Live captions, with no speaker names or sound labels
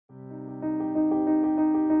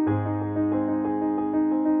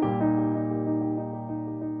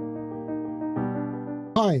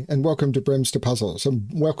Hi, and welcome to BremSter Puzzles, and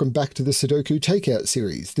welcome back to the Sudoku Take Out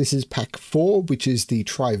series. This is pack 4, which is the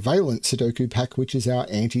Trivalent Sudoku pack, which is our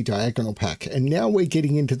anti-diagonal pack. And now we're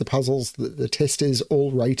getting into the puzzles that the testers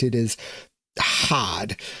all rated as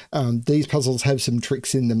hard. These puzzles have some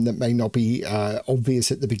tricks in them that may not be obvious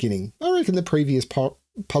at the beginning. I reckon the previous puzzle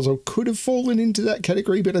could have fallen into that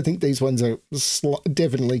category, but I think these ones are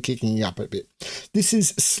definitely kicking up a bit. This is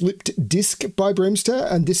Slipped Disc by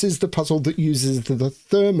BremSter, and this is the puzzle that uses the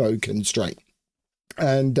thermo constraint.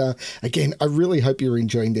 And again, I really hope you're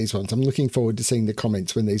enjoying these ones. I'm looking forward to seeing the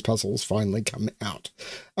comments when these puzzles finally come out.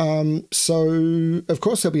 So, of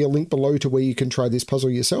course, there'll be a link below to where you can try this puzzle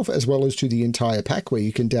yourself, as well as to the entire pack where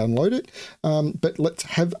you can download it. But let's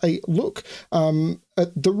have a look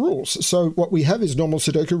at the rules. So what we have is normal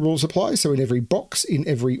Sudoku rules apply. So in every box, in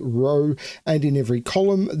every row, and in every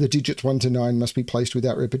column, the digits 1 to 9 must be placed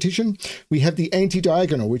without repetition. We have the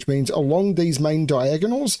anti-diagonal, which means along these main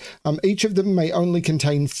diagonals, each of them may only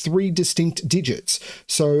contain 3 distinct digits.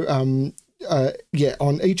 So on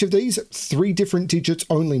each of these, 3 different digits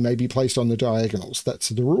only may be placed on the diagonals. That's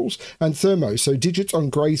the rules. And thermo, so digits on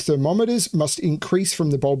grey thermometers must increase from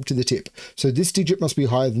the bulb to the tip. So this digit must be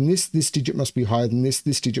higher than this digit must be higher than this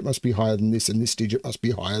digit must be higher than this, and this digit must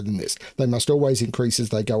be higher than this. They must always increase as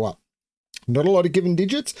they go up. Not a lot of given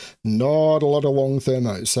digits, not a lot of long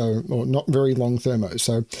thermos, or not very long thermos.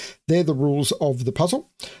 So they're the rules of the puzzle.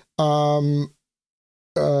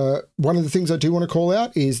 One of the things I do want to call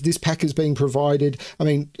out is this pack is being provided. I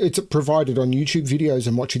mean, it's provided on YouTube videos,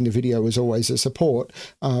 and watching the video is always a support.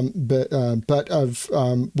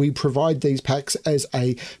 We provide these packs as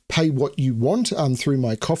a pay what you want through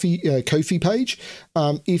my Ko-fi page.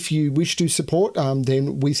 If you wish to support,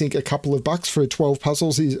 then we think a couple of bucks for 12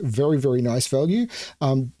 puzzles is very, very nice value.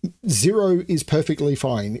 0 is perfectly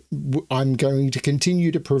fine. I'm going to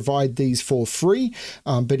continue to provide these for free,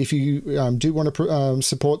 but if you do want to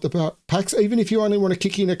support the packs, even if you only want to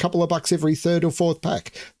kick in a couple of bucks every 3rd or 4th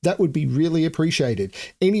pack, that would be really appreciated.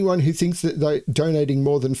 Anyone who thinks that donating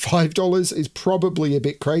more than $5 is probably a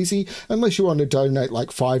bit crazy, unless you want to donate like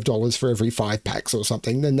 $5 for every 5 packs or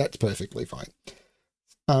something, then that's perfectly fine.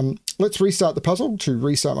 Let's restart the puzzle. To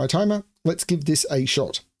restart my timer, let's give this a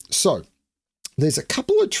shot. So there's a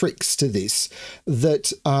couple of tricks to this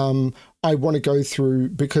that I want to go through,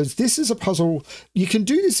 because this is a puzzle. You can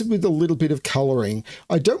do this with a little bit of coloring.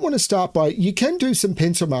 I don't want to start by, you can do some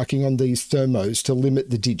pencil marking on these thermos to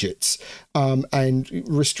limit the digits and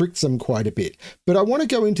restrict them quite a bit. But I want to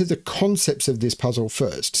go into the concepts of this puzzle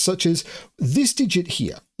first, such as this digit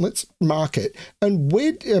here. Let's mark it. And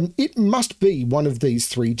where it must be one of these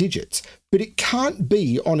 3 digits, but it can't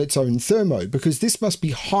be on its own thermo, because this must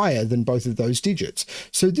be higher than both of those digits.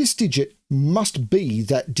 So this digit must be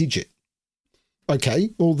that digit. Okay,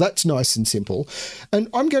 well, that's nice and simple. And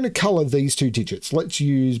I'm going to color these 2 digits. Let's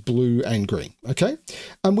use blue and green, okay?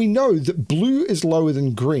 And we know that blue is lower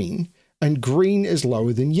than green and green is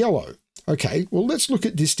lower than yellow. Okay, well, let's look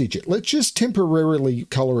at this digit. Let's just temporarily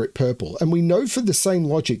color it purple. And we know for the same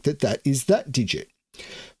logic that that is that digit.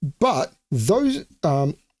 But those,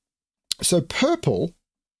 so purple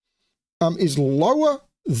is lower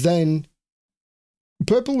than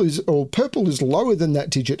purple is lower than that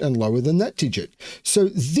digit and lower than that digit. So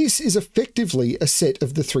this is effectively a set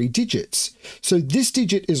of the 3 digits. So this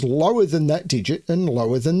digit is lower than that digit and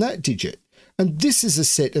lower than that digit. And this is a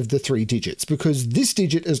set of the 3 digits, because this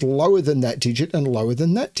digit is lower than that digit and lower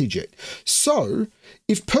than that digit. So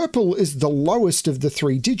if purple is the lowest of the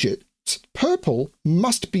 3 digits, purple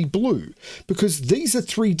must be blue, because these are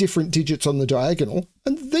 3 different digits on the diagonal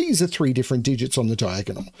and these are 3 different digits on the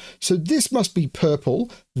diagonal. So this must be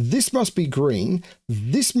purple, this must be green,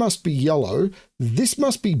 this must be yellow, this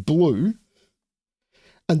must be blue,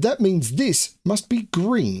 and that means this must be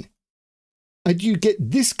green. And you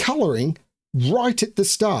get this coloring right at the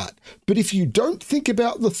start. But if you don't think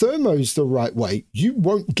about the thermos the right way, you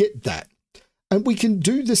won't get that. And we can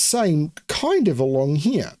do the same kind of along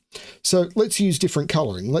here. So let's use different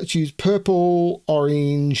coloring. Let's use purple,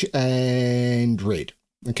 orange, and red.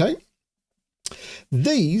 Okay.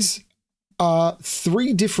 These are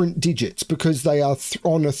 3 different digits because they are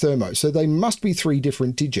on a thermo. So they must be 3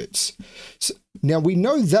 different digits. So now we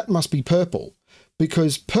know that must be purple,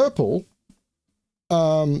 because purple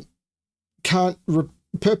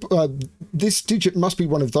this digit must be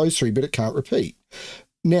one of those 3, but it can't repeat.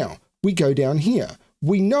 Now we go down here.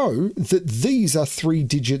 We know that these are 3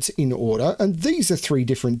 digits in order, and these are 3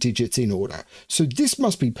 different digits in order. So this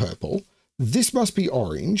must be purple, this must be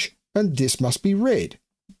orange, and this must be red.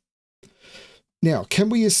 Now, can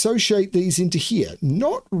we associate these into here?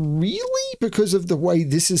 Not really, because of the way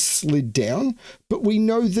this is slid down, but we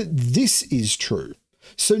know that this is true.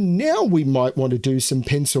 So now we might want to do some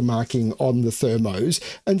pencil marking on the thermos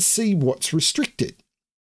and see what's restricted.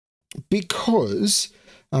 Because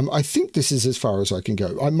I think this is as far as I can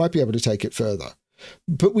go. I might be able to take it further.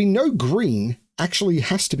 But we know green actually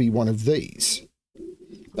has to be one of these.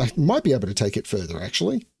 I might be able to take it further,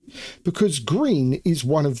 actually. Because green is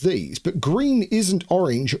one of these, but green isn't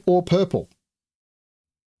orange or purple.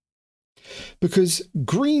 Because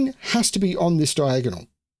green has to be on this diagonal.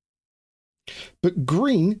 But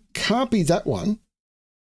green can't be that one.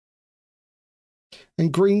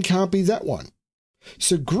 And green can't be that one.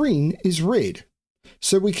 So green is red.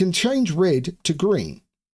 So we can change red to green.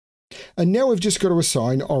 And now we've just got to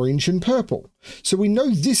assign orange and purple. So we know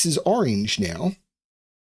this is orange now.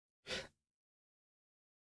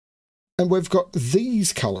 And we've got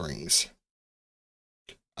these colorings.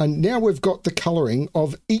 And now we've got the coloring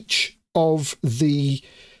of each of the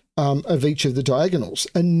diagonals.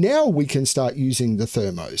 And now we can start using the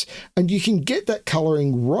thermos. And you can get that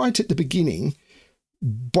coloring right at the beginning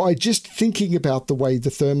by just thinking about the way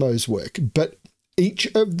the thermos work. But each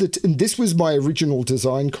of the, and this was my original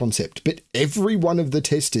design concept, but every one of the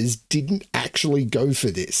testers didn't actually go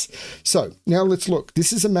for this. So now let's look.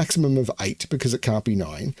 This is a maximum of 8 because it can't be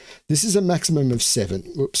 9. This is a maximum of 7.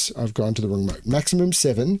 Whoops, I've gone to the wrong mode. Maximum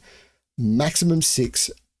 7, maximum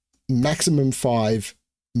 6, maximum 5,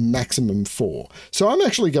 maximum 4. So I'm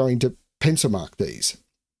actually going to pencil mark these.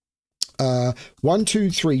 1,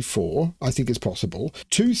 2, 3, 4, I think is possible.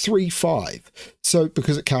 2, 3, 5. So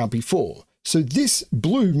because it can't be 4. So this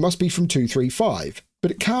blue must be from 2, 3, 5, but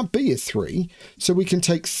it can't be a 3. So we can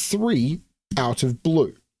take 3 out of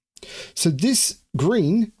blue. So this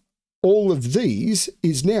green, all of these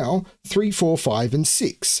is now 3, 4, 5, and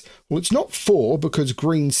 6. Well, it's not 4 because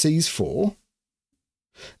green sees 4.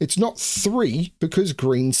 It's not 3 because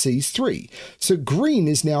green sees 3. So green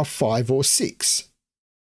is now 5 or 6,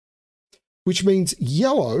 which means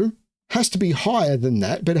yellow has to be higher than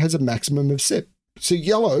that, but it has a maximum of 7. So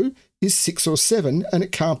yellow is 6 or 7, and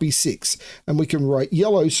it can't be 6. And we can write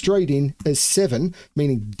yellow straight in as 7,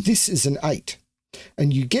 meaning this is an 8.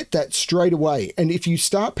 And you get that straight away. And if you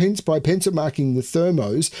start by pencil marking the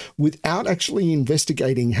thermos without actually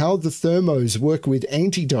investigating how the thermos work with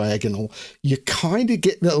anti-diagonal, you kind of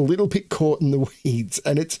get a little bit caught in the weeds.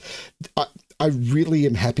 And it's, I really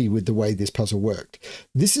am happy with the way this puzzle worked.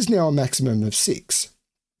 This is now a maximum of 6.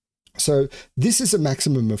 So this is a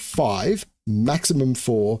maximum of 5, maximum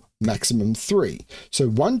 4, maximum 3. So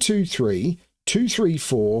 1, 2, 3, 2, 3,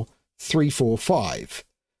 4, 3, 4, 5.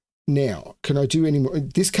 Now, can I do any more?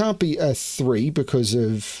 This can't be a 3 because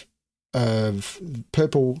of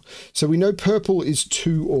purple. So we know purple is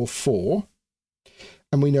 2 or 4.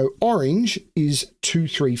 And we know orange is 2,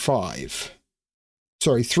 3, 5.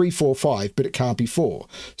 Sorry, 3, 4, 5, but it can't be 4.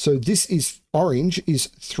 So this is orange is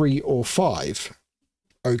 3 or 5.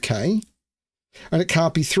 Okay. And it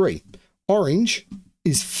can't be 3. Orange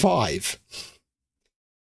is 5,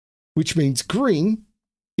 which means green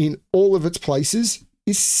in all of its places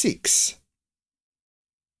is 6.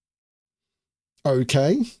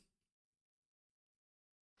 Okay.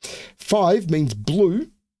 5 means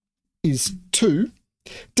blue is 2.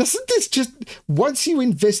 Doesn't this just, once you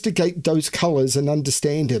investigate those colors and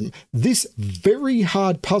understand them, this very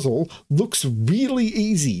hard puzzle looks really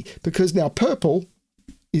easy because now purple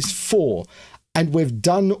is 4 and we've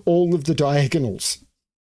done all of the diagonals.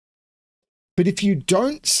 But if you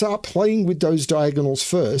don't start playing with those diagonals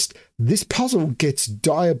first, this puzzle gets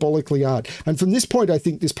diabolically hard. And from this point, I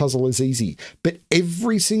think this puzzle is easy. But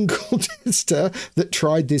every single tester that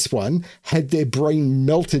tried this one had their brain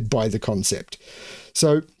melted by the concept.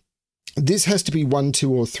 So this has to be 1,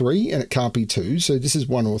 2, or 3, and it can't be 2. So this is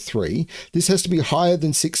 1 or 3. This has to be higher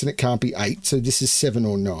than 6, and it can't be 8. So this is 7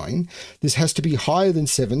 or 9. This has to be higher than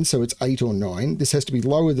 7, so it's 8 or 9. This has to be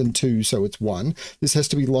lower than 2, so it's 1. This has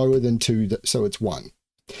to be lower than 2, so it's 1.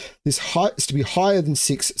 This has to be higher than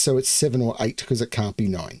 6, so it's 7 or 8, because it can't be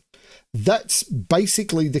 9. That's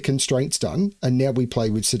basically the constraints done, and now we play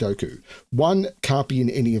with Sudoku. 1 can't be in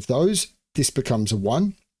any of those. This becomes a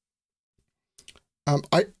 1.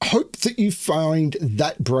 I hope that you find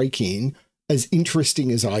that break-in as interesting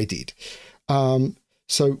as I did.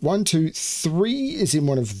 So 1, 2, 3 is in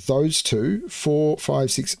one of those two. 4,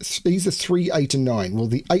 5, 6. These are 3, 8, and 9. Well,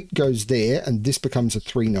 the 8 goes there, and this becomes a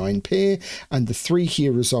 3, 9 pair. And the 3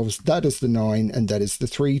 here resolves that as the 9, and that is the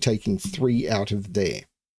 3, taking 3 out of there.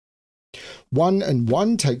 1 and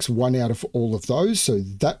 1 takes 1 out of all of those, so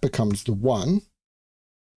that becomes the 1.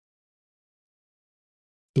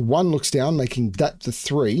 The 1 looks down, making that the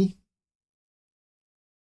 3.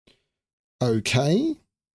 Okay.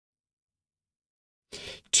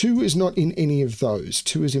 2 is not in any of those.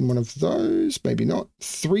 2 is in one of those, maybe not.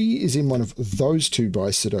 3 is in one of those 2 by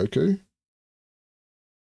Sudoku.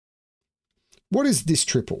 What is this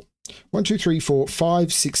triple? 1, 2, 3, 4,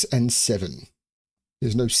 5, 6, and 7.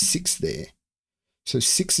 There's no 6 there. So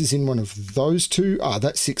 6 is in one of those 2.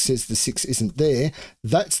 That 6 says the 6 isn't there.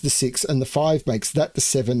 That's the 6, and the 5 makes that the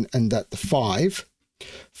 7 and that the 5.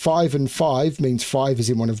 5 and 5 means 5 is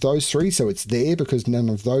in one of those 3, so it's there because none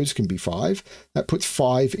of those can be 5. That puts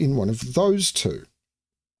 5 in one of those 2.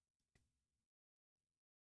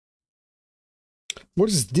 What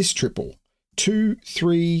is this triple? 2,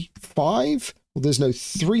 3, 5? Well, there's no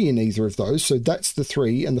 3 in either of those, so that's the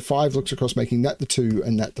 3, and the 5 looks across, making that the 2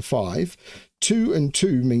 and that the 5. 2 and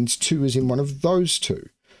 2 means 2 is in one of those 2.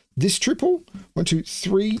 This triple? 1, 2,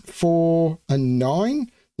 3, 4, and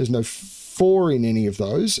 9. There's no 4 in any of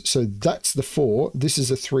those, so that's the 4. This is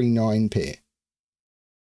a 3, 9 pair.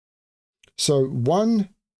 So 1,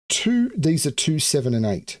 2, these are 2, 7, and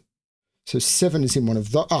 8. So 7 is in one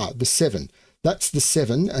of the 7. That's the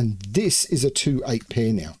 7, and this is a 2, 8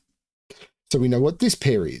 pair now. So we know what this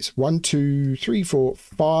pair is. 1, 2, 3, 4,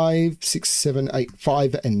 5, 6, 7, 8,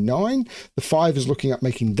 5, and 9. The 5 is looking up,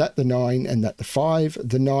 making that the 9 and that the 5.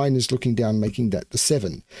 The 9 is looking down, making that the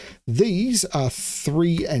 7. These are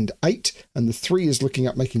 3 and 8, and the 3 is looking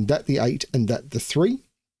up, making that the 8 and that the 3.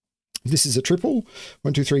 This is a triple.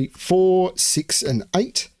 1, 2, 3, 4, 6, and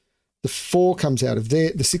 8. The 4 comes out of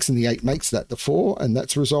there. The 6 and the 8 makes that the 4, and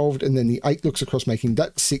that's resolved. And then the 8 looks across, making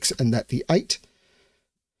that 6 and that the 8.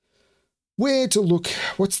 Where to look?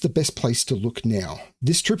 What's the best place to look now?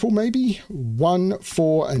 This triple maybe? 1,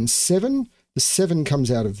 4, and 7. The 7 comes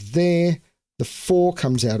out of there. The 4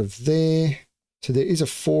 comes out of there. So there is a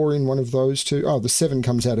 4 in one of those 2. Oh, the 7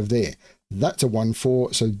 comes out of there. That's a 1,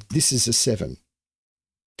 4. So this is a 7.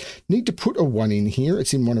 Need to put a 1 in here.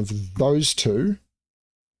 It's in one of those 2.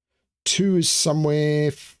 2 is somewhere.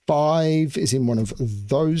 5 is in one of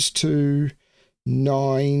those 2.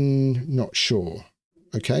 9, not sure.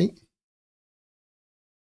 Okay.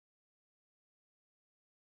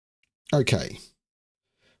 Okay.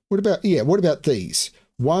 What about these?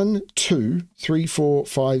 1, 2, 3, 4,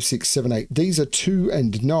 5, 6, 7, 8. These are 2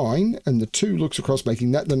 and 9, and the 2 looks across,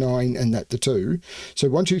 making that the 9 and that the 2. So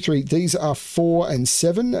 1, 2, 3, these are 4 and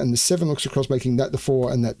 7, and the 7 looks across, making that the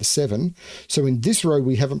 4 and that the 7. So in this row,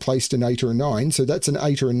 we haven't placed an 8 or a 9, so that's an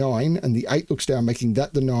 8 or a 9, and the 8 looks down, making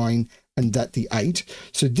that the 9 and that the 8.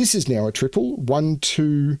 So this is now a triple. 1,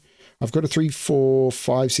 2, I've got a 3, 4,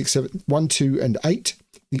 5, 6, 7, 1, 2, and 8.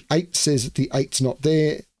 The 8 says the 8's not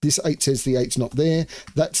there. This 8 says the 8's not there.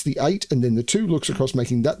 That's the 8. And then the 2 looks across,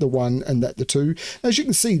 making that the 1 and that the 2. As you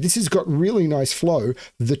can see, this has got really nice flow.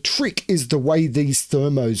 The trick is the way these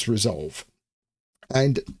thermos resolve.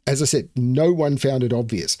 And as I said, no one found it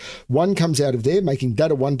obvious. 1 comes out of there, making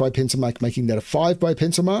that a 1 by pencil mark, making that a 5 by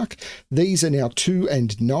pencil mark. These are now 2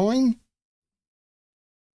 and 9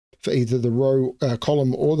 for either the row,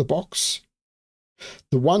 column or the box.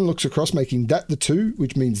 The 1 looks across, making that the 2,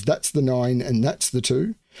 which means that's the 9 and that's the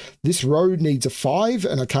 2. This row needs a 5,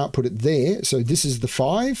 and I can't put it there, so this is the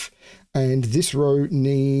 5. And this row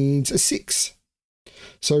needs a 6.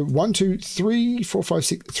 So 1, 2, 3, 4, 5,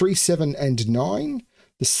 6, 3, 7, and 9.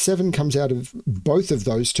 The 7 comes out of both of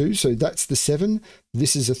those 2, so that's the 7.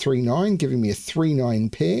 This is a 3, 9, giving me a 3, 9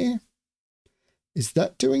 pair. Is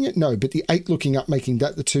that doing it? No, but the 8 looking up, making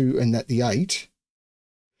that the 2 and that the 8.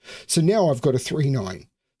 So now I've got a 3, 9.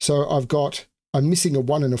 So I'm missing a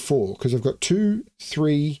 1 and a 4 because I've got 2,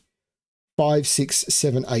 3, 5, 6,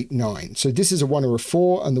 7, 8, 9. So this is a 1 or a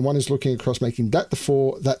 4, and the 1 is looking across, making that the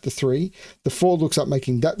 4, that the 3. The 4 looks up,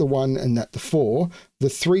 making that the 1 and that the 4. The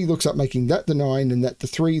 3 looks up, making that the 9 and that the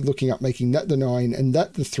 3, looking up, making that the 9 and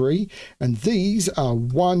that the 3. And these are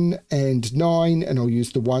 1 and 9, and I'll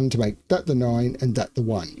use the 1 to make that the 9 and that the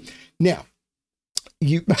 1. Now,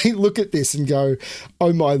 you may look at this and go,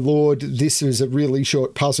 oh my Lord, this is a really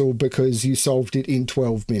short puzzle because you solved it in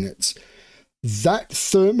 12 minutes. That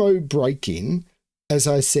thermo break-in, as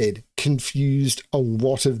I said, confused a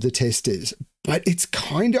lot of the testers, but it's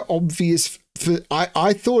kind of obvious.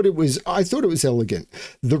 I thought it was elegant.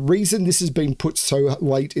 The reason this has been put so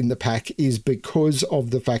late in the pack is because of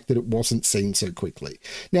the fact that it wasn't seen so quickly.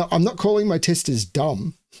 Now, I'm not calling my testers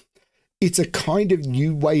dumb. It's a kind of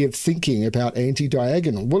new way of thinking about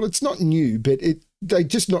anti-diagonal. Well, it's not new, but they've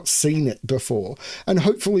just not seen it before. And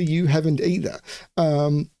hopefully you haven't either.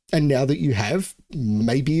 And now that you have,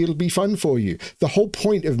 maybe it'll be fun for you. The whole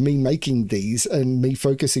point of me making these and me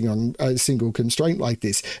focusing on a single constraint like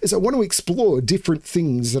this is I want to explore different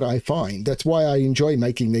things that I find. That's why I enjoy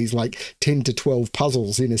making these like 10 to 12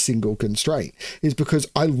 puzzles in a single constraint, is because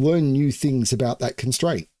I learn new things about that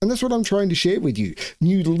constraint. And that's what I'm trying to share with you,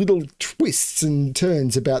 new little twists and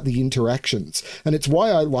turns about the interactions. And it's why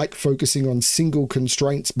I like focusing on single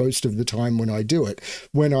constraints most of the time when I do it.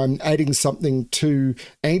 When I'm adding something to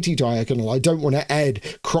anti-diagonal, I don't want to add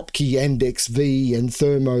crop key and XV and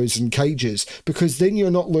thermos and cages, because then you're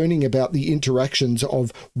not learning about the interactions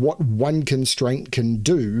of what one constraint can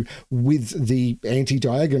do with the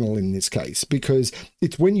anti-diagonal in this case, because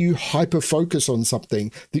it's when you hyper focus on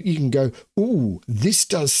something that you can go, ooh, this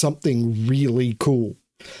does something really cool.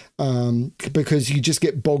 Because you just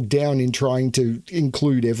get bogged down in trying to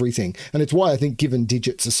include everything. And it's why I think given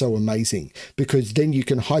digits are so amazing, because then you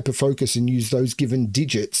can hyper focus and use those given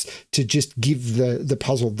digits to just give the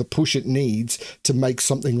puzzle the push it needs to make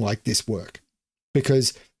something like this work.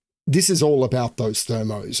 Because this is all about those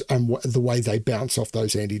thermos and the way they bounce off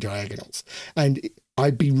those anti-diagonals. And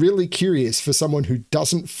I'd be really curious for someone who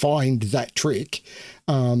doesn't find that trick,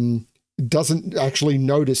 doesn't actually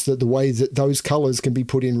notice that the way that those colors can be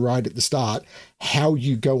put in right at the start, how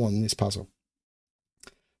you go on this puzzle.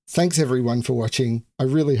 Thanks everyone for watching. I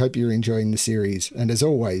really hope you're enjoying the series. And as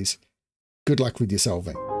always, good luck with your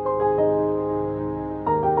solving.